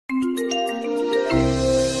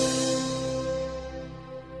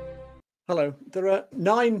Hello. There are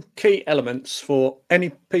 9 key elements for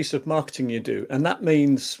any piece of marketing you do, and that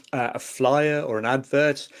means a flyer or an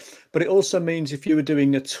advert, but it also means if you were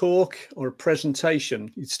doing a talk or a presentation,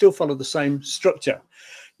 you'd still follow the same structure.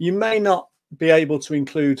 You may not be able to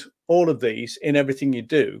include all of these in everything you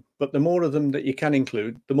do, but the more of them that you can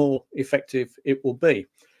include, the more effective it will be.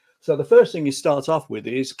 So the first thing you start off with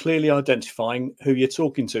is clearly identifying who you're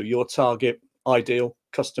talking to, your target ideal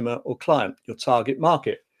customer or client, your target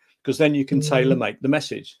market, because then you can tailor make the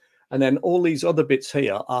message. And then all these other bits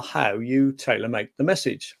here are how you tailor make the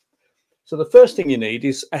message. So the first thing you need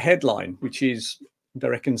is a headline, which is, I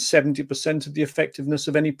reckon, 70% of the effectiveness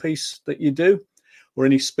of any piece that you do or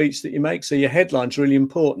any speech that you make. So your headline's really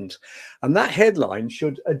important. And that headline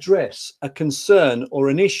should address a concern or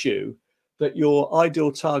an issue that your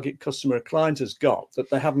ideal target customer or client has got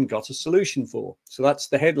that they haven't got a solution for. So that's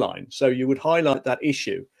the headline. So you would highlight that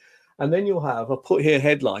issue. And then you'll have, I'll put here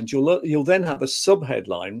headlines, you'll then have a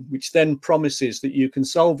sub-headline, which then promises that you can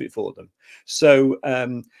solve it for them. So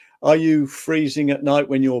are you freezing at night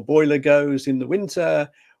when your boiler goes in the winter?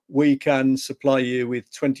 We can supply you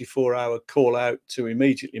with 24-hour call out to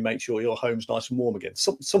immediately make sure your home's nice and warm again.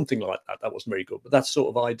 Something like that. That wasn't very good, but that's sort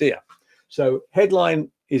of idea. So headline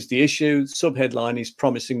is the issue, sub-headline is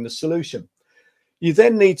promising the solution. You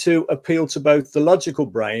then need to appeal to both the logical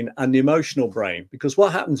brain and the emotional brain, because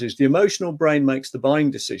what happens is the emotional brain makes the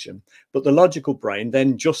buying decision, but the logical brain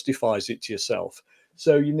then justifies it to yourself.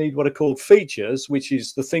 So you need what are called features, which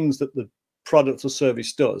is the things that the product or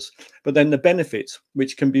service does, but then the benefits,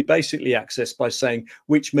 which can be basically accessed by saying,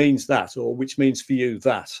 which means that, or which means for you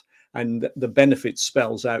that. And the benefit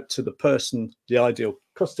spells out to the person, the ideal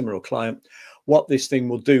customer or client, what this thing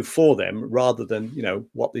will do for them rather than,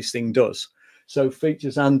 what this thing does. So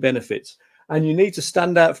features and benefits. And you need to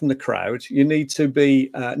stand out from the crowd. You need to be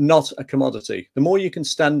not a commodity. The more you can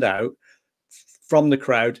stand out from the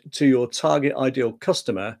crowd to your target ideal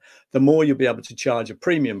customer, the more you'll be able to charge a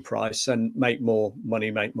premium price and make more money,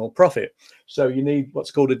 make more profit. So you need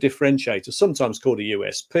what's called a differentiator, sometimes called a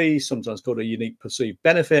USP, sometimes called a unique perceived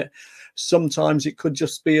benefit. Sometimes it could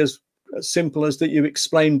just be as simple as that you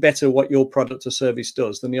explain better what your product or service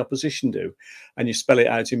does than the opposition do, and you spell it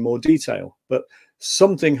out in more detail. But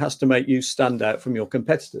something has to make you stand out from your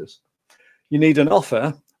competitors. You need an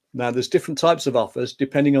offer. Now, there's different types of offers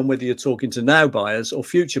depending on whether you're talking to now buyers or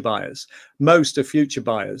future buyers. Most are future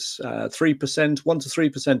buyers. 3%, 1 to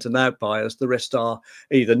 3% are now buyers. The rest are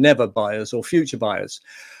either never buyers or future buyers.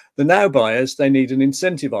 The now buyers, they need an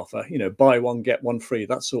incentive offer, buy one, get one free,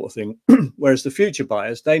 that sort of thing. Whereas the future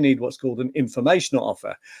buyers, they need what's called an informational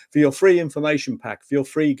offer for your free information pack, for your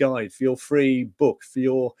free guide, for your free book, for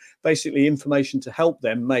your basically information to help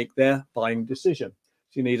them make their buying decision.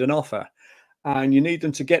 So you need an offer. And you need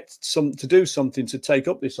them to do something to take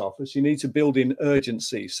up this offer. So you need to build in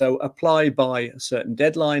urgency. So apply by a certain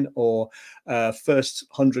deadline or first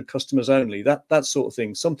 100 customers only, that sort of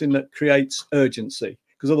thing, something that creates urgency,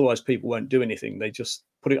 because otherwise people won't do anything. They just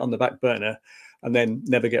put it on the back burner and then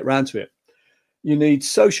never get round to it. You need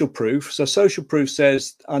social proof. So social proof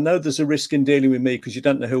says, I know there's a risk in dealing with me because you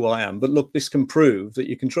don't know who I am, but look, this can prove that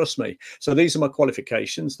you can trust me. So these are my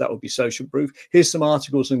qualifications. That would be social proof. Here's some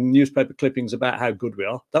articles and newspaper clippings about how good we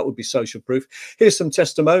are. That would be social proof. Here's some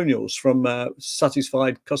testimonials from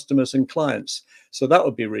satisfied customers and clients. So that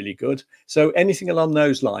would be really good. So anything along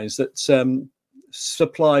those lines that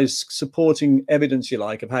supplies supporting evidence, you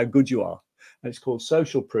like, of how good you are. And it's called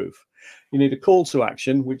social proof. You need a call to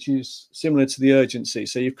action, which is similar to the urgency.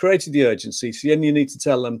 So you've created the urgency. So then you need to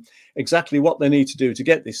tell them exactly what they need to do to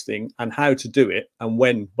get this thing and how to do it and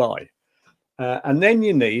when by. And then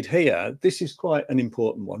you need here, this is quite an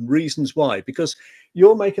important one, reasons why, because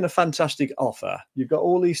you're making a fantastic offer. You've got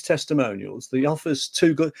all these testimonials. The offer's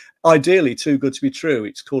too good, ideally too good to be true.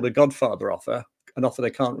 It's called a Godfather offer, an offer they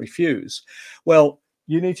can't refuse. Well,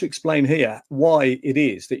 you need to explain here why it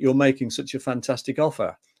is that you're making such a fantastic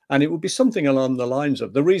offer. And it would be something along the lines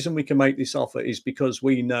of, the reason we can make this offer is because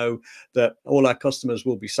we know that all our customers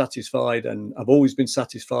will be satisfied and have always been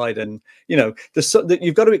satisfied. And, that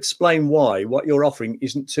you've got to explain why what you're offering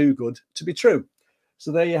isn't too good to be true.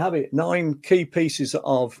 So there you have it, 9 key pieces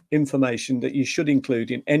of information that you should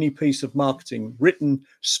include in any piece of marketing, written,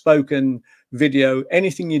 spoken, video,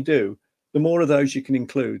 anything you do. The more of those you can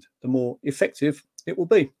include, the more effective it will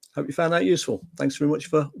be. Hope you found that useful. Thanks very much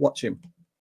for watching.